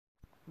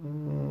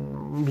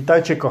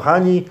Witajcie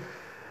kochani,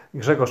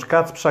 Grzegorz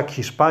Kacprzak,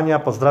 Hiszpania,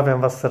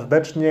 pozdrawiam Was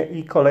serdecznie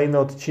i kolejny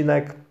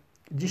odcinek.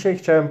 Dzisiaj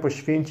chciałem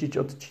poświęcić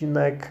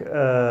odcinek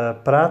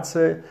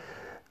pracy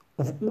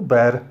w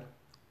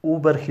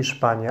Uber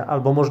Hiszpania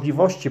albo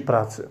możliwości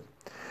pracy.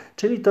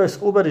 Czyli to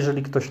jest Uber,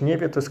 jeżeli ktoś nie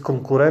wie, to jest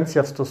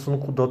konkurencja w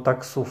stosunku do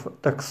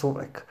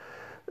taksówek.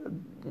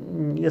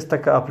 Jest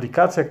taka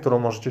aplikacja, którą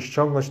możecie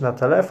ściągnąć na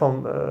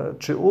telefon,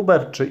 czy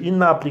Uber, czy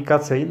inna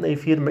aplikacja innej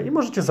firmy i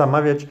możecie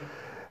zamawiać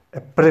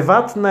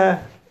prywatne,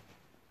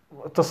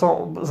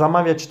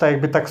 zamawiać tak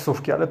jakby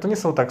taksówki, ale to nie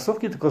są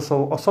taksówki, tylko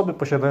są osoby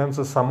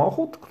posiadające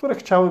samochód, które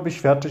chciałyby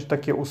świadczyć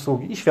takie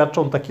usługi i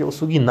świadczą takie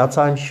usługi na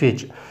całym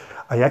świecie.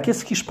 A jak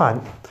jest w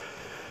Hiszpanii?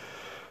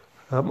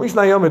 Mój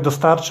znajomy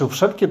dostarczył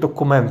wszelkie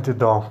dokumenty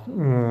do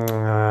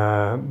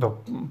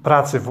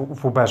pracy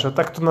w Uberze,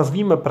 tak to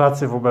nazwijmy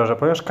pracy w Uberze,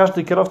 ponieważ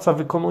każdy kierowca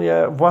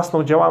wykonuje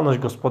własną działalność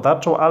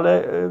gospodarczą,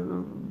 ale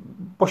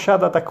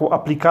posiada taką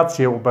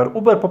aplikację Uber.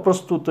 Uber po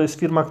prostu to jest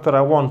firma,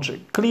 która łączy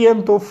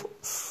klientów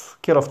z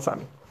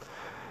kierowcami.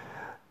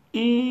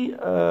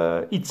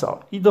 I co?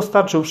 I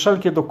dostarczył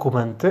wszelkie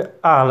dokumenty,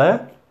 ale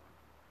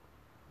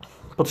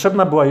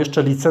potrzebna była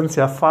jeszcze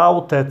licencja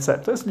VTC.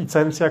 To jest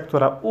licencja,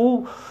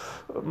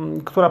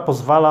 która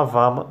pozwala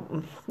Wam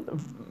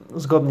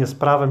zgodnie z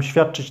prawem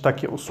świadczyć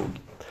takie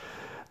usługi.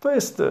 To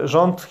jest,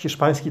 rząd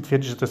hiszpański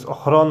twierdzi, że to jest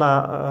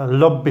ochrona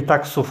lobby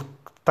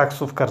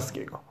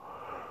taksówkarskiego.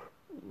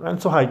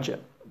 Więc słuchajcie,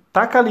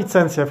 taka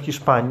licencja w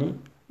Hiszpanii,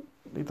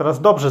 i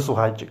teraz dobrze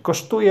słuchajcie,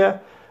 kosztuje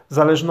w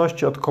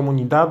zależności od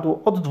komunidadu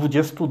od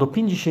 20 do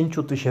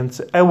 50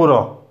 tysięcy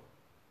euro.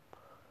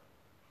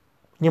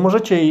 Nie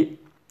możecie jej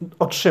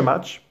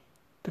otrzymać,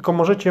 tylko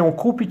możecie ją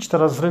kupić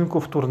teraz z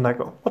rynku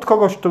wtórnego. Od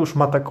kogoś, kto już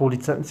ma taką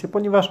licencję,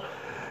 ponieważ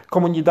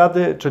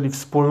komunidady, czyli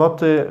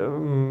wspólnoty,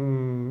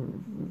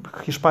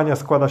 Hiszpania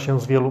składa się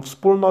z wielu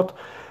wspólnot,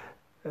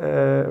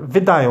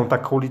 wydają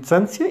taką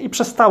licencję i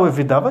przestały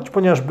wydawać,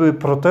 ponieważ były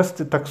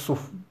protesty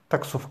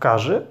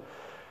taksówkarzy,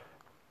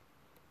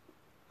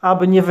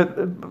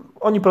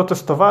 oni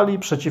protestowali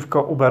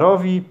przeciwko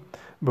Uberowi,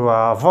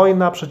 była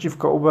wojna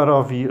przeciwko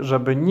Uberowi,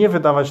 żeby nie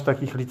wydawać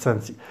takich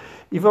licencji.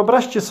 I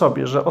wyobraźcie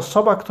sobie, że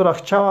osoba, która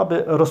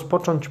chciałaby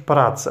rozpocząć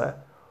pracę,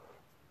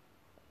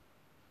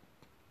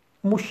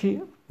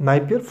 musi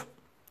najpierw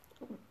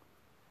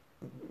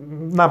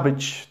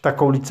nabyć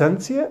taką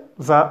licencję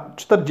za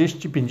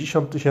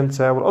 40-50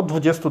 tysięcy euro, od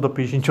 20 do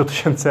 50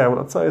 tysięcy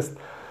euro, co jest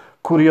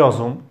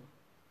kuriozum.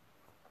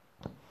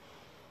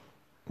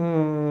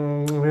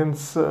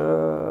 Więc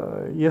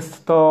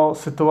jest to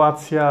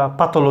sytuacja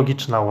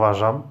patologiczna,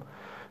 uważam,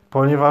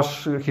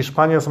 ponieważ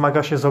Hiszpania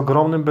zmaga się z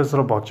ogromnym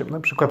bezrobociem. Na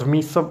przykład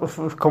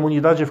w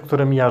komunidadzie, w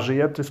którym ja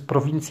żyję, to jest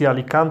prowincja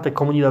Alicante,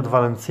 komunidad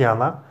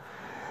Valenciana,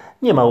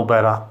 nie ma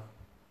Ubera.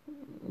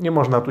 Nie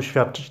można tu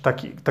świadczyć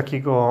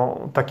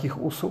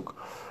takich usług.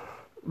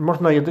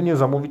 Można jedynie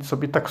zamówić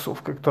sobie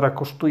taksówkę, która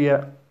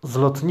kosztuje z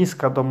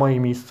lotniska do mojej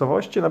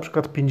miejscowości na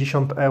przykład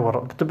 50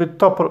 euro.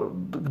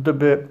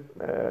 Gdyby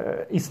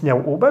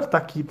istniał Uber,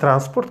 taki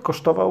transport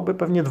kosztowałby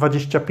pewnie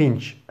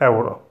 25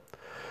 euro.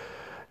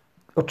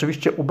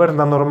 Oczywiście Uber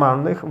na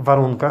normalnych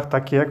warunkach,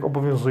 takie jak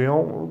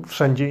obowiązują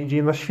wszędzie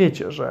indziej na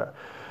świecie, że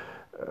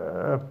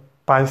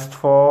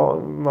państwo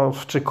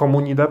czy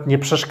komunidat nie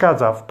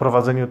przeszkadza w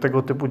prowadzeniu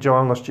tego typu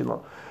działalności.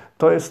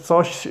 To jest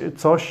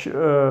coś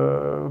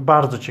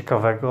bardzo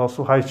ciekawego.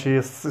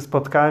 Słuchajcie,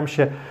 spotkałem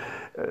się,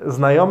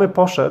 znajomy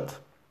poszedł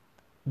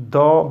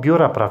do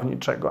biura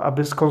prawniczego,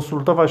 aby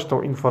skonsultować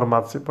tą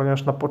informację,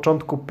 ponieważ na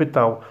początku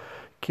pytał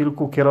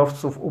kilku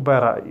kierowców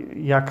Ubera,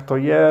 jak to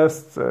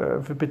jest,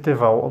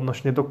 wypytywał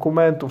odnośnie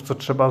dokumentów, co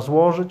trzeba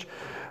złożyć.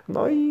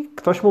 No i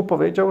ktoś mu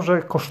powiedział,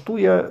 że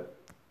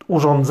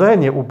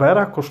urządzenie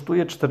Ubera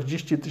kosztuje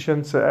 40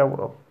 tysięcy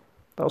euro.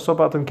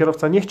 Ten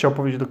kierowca nie chciał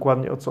powiedzieć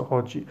dokładnie, o co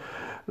chodzi.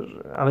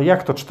 Ale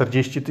jak to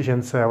 40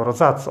 tysięcy euro?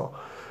 Za co?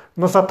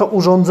 No za to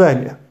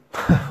urządzenie.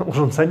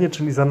 Urządzenie,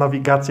 czyli za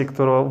nawigację,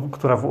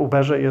 która w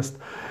Uberze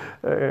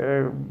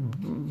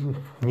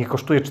nie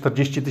kosztuje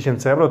 40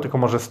 tysięcy euro, tylko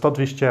może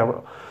 100-200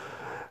 euro.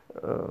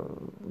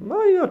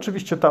 No i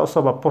oczywiście ta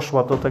osoba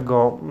poszła do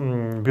tego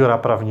biura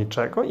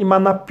prawniczego i ma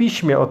na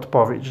piśmie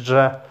odpowiedź,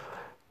 że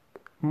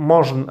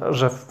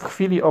w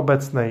chwili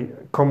obecnej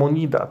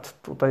komunidat,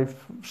 tutaj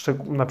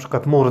na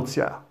przykład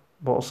Murcja,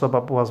 bo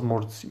osoba była z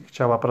Murcji,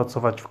 chciała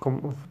pracować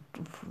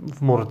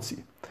w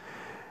Murcji,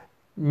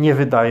 nie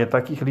wydaje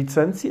takich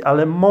licencji,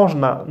 ale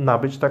można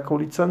nabyć taką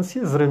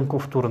licencję z rynku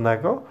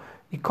wtórnego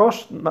i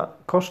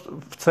koszt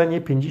w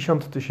cenie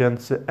 50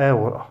 tysięcy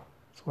euro.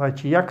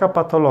 Słuchajcie, jaka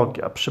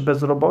patologia? Przy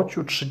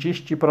bezrobociu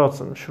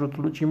 30% wśród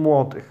ludzi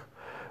młodych.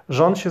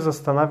 Rząd się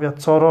zastanawia,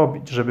 co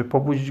robić, żeby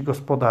pobudzić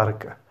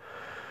gospodarkę.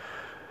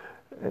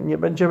 Nie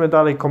będziemy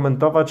dalej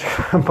komentować,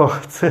 bo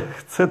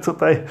chcę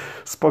tutaj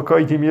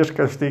spokojnie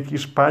mieszkać w tej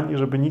Hiszpanii,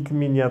 żeby nikt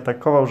mnie nie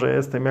atakował, że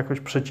jestem jakoś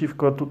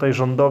przeciwko tutaj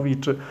rządowi,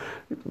 czy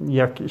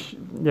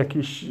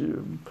jakieś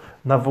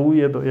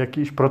nawołuję do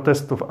jakichś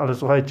protestów, ale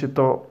słuchajcie,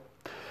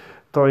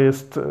 to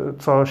jest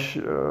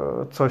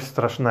coś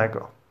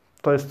strasznego.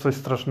 To jest coś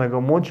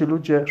strasznego. Młodzi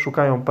ludzie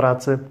szukają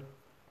pracy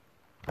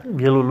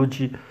Wielu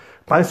ludzi,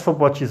 państwo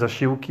płaci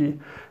zasiłki,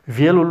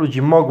 wielu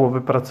ludzi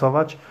mogłoby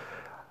pracować,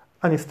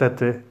 a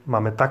niestety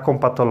mamy taką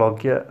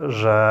patologię,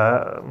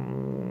 że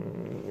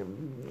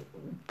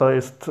to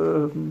jest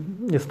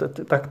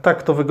niestety,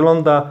 tak to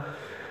wygląda.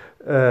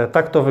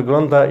 Tak to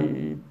wygląda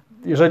i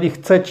jeżeli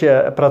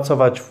chcecie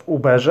pracować w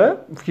Uberze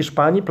w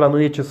Hiszpanii,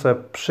 planujecie sobie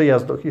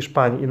przyjazd do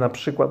Hiszpanii i na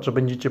przykład, że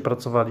będziecie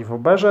pracowali w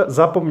Uberze,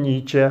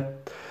 zapomnijcie,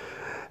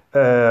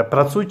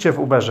 pracujcie w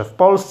Uberze w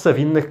Polsce, w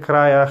innych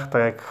krajach,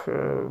 tak jak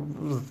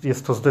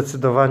jest to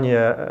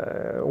zdecydowanie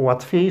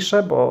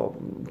łatwiejsze, bo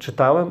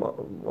czytałem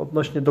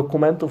odnośnie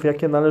dokumentów,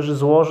 jakie należy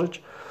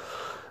złożyć.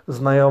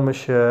 Znajomy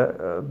się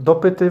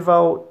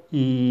dopytywał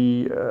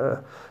i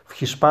w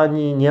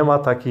Hiszpanii nie ma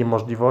takiej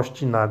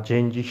możliwości na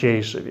dzień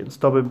dzisiejszy, więc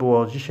to by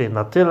było dzisiaj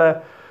na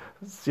tyle.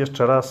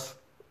 Jeszcze raz,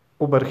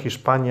 Uber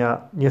Hiszpania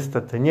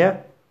niestety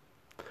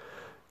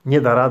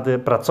nie da rady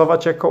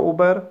pracować jako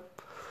Uber.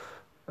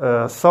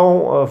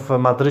 Są w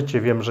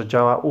Madrycie, wiem, że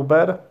działa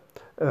Uber,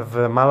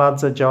 w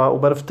Maladze działa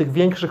Uber, w tych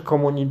większych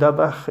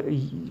komunidadach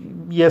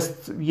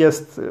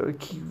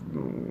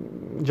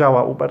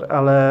działa Uber,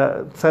 ale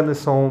ceny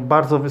są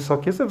bardzo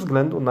wysokie ze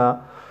względu na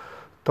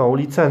tą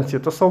licencję.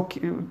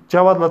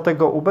 Działa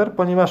dlatego Uber,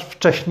 ponieważ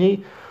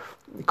wcześniej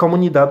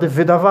komunidady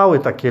wydawały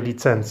takie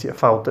licencje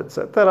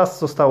VTC. Teraz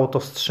zostało to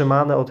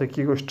wstrzymane od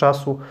jakiegoś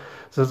czasu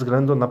ze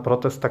względu na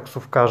protest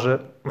taksówkarzy.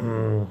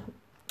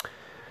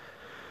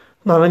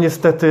 No ale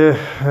niestety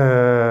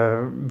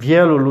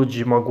wielu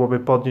ludzi mogłoby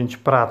podjąć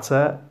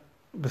pracę.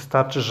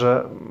 Wystarczy,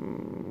 że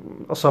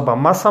osoba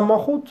ma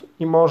samochód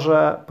i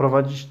może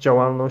prowadzić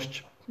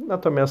działalność,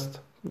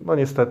 natomiast no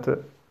niestety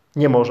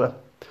nie może.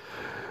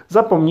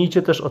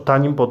 Zapomnijcie też o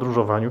tanim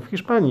podróżowaniu w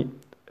Hiszpanii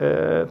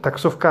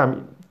taksówkami.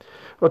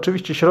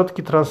 Oczywiście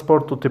środki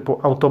transportu typu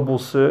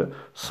autobusy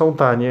są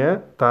tanie,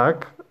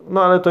 tak,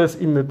 no ale to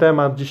jest inny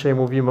temat. Dzisiaj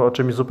mówimy o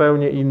czymś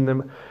zupełnie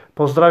innym.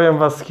 Pozdrawiam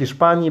Was z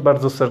Hiszpanii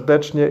bardzo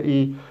serdecznie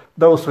i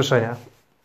do usłyszenia.